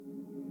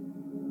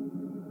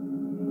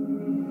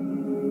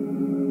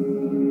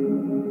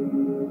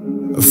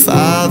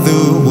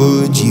Father,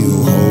 would you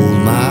hold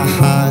my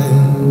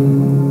hand?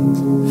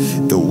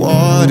 The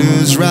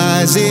water's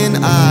rising,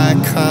 I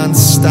can't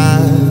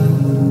stand.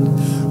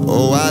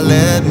 Oh, I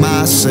led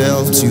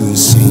myself to a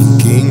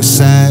sinking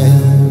sand.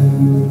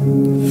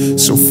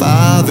 So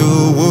Father,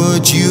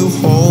 would you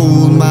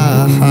hold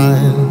my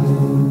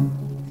hand?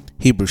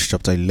 Hebrews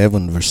chapter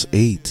 11 verse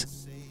 8.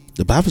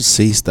 The Bible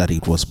says that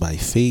it was by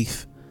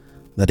faith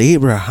that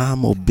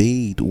Abraham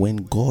obeyed when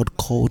God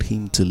called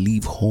him to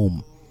leave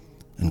home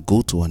and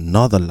go to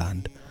another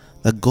land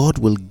that God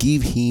will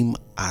give him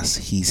as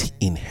his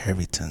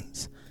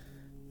inheritance.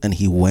 And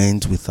he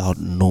went without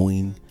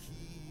knowing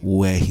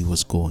where he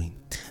was going.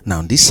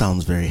 Now, this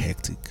sounds very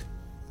hectic,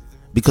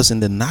 because in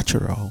the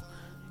natural,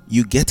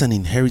 you get an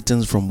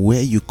inheritance from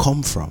where you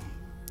come from.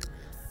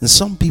 And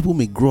some people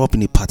may grow up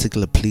in a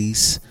particular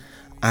place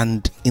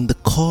and in the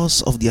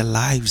course of their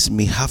lives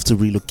may have to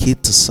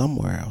relocate to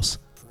somewhere else.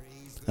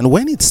 And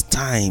when it's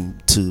time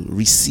to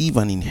receive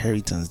an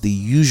inheritance, they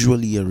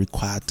usually are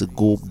required to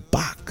go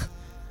back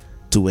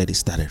to where they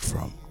started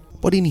from.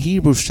 But in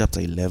Hebrews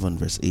chapter 11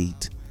 verse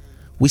 8,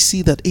 we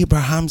see that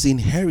Abraham's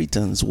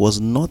inheritance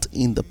was not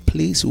in the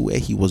place where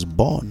he was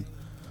born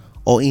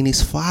or in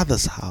his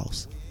father's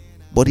house,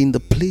 but in the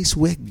place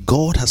where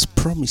God has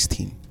promised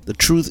him. The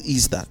truth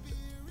is that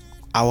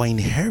our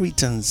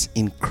inheritance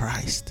in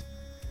Christ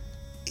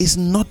is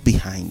not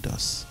behind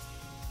us.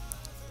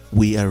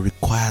 We are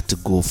required to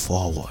go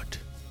forward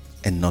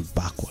and not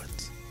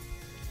backwards.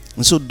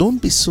 And so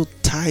don't be so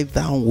tied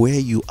down where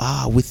you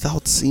are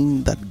without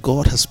seeing that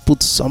God has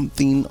put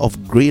something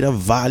of greater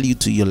value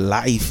to your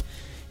life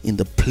in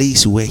the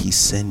place where he's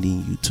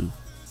sending you to.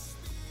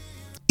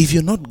 If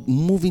you're not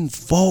moving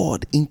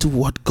forward into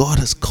what God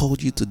has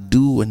called you to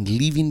do and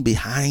leaving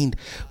behind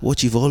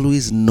what you've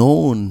always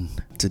known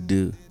to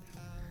do,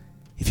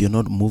 if you're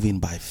not moving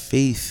by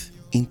faith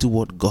into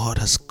what God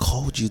has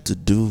called you to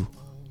do,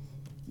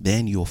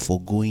 then you're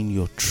foregoing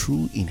your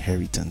true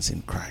inheritance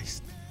in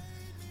Christ.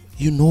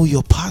 You know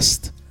your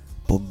past,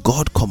 but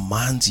God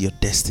commands your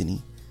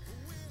destiny,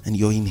 and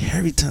your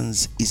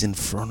inheritance is in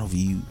front of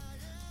you,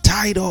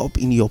 tied up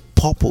in your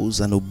purpose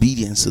and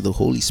obedience to the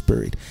Holy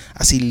Spirit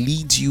as he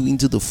leads you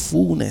into the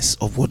fullness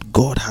of what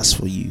God has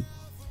for you.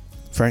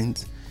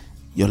 Friends,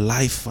 your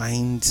life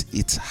finds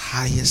its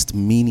highest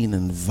meaning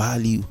and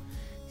value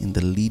in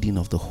the leading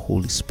of the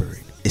Holy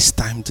Spirit. It's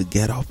time to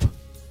get up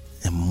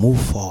and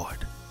move forward,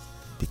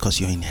 because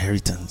your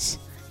inheritance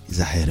is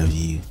ahead of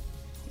you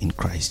in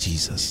Christ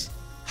Jesus.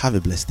 Have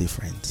a blessed day,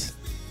 friends.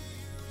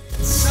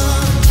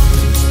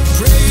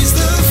 Praise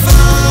the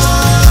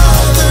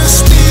Father,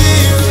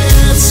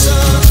 Spirit,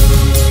 Son.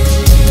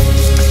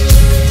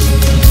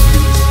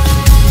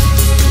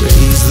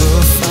 Praise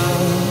the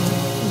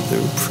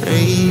Father,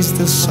 praise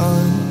the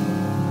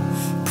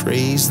Son,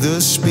 praise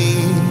the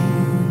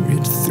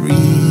Spirit, 3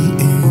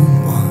 in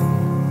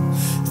 1.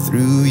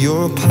 Through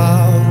your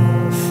power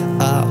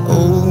I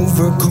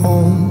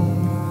overcome.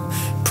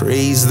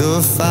 Praise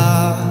the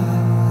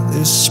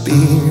Father,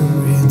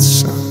 Spirit,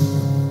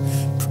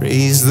 Son.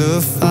 Praise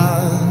the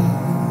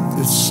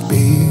Father,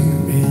 Spirit.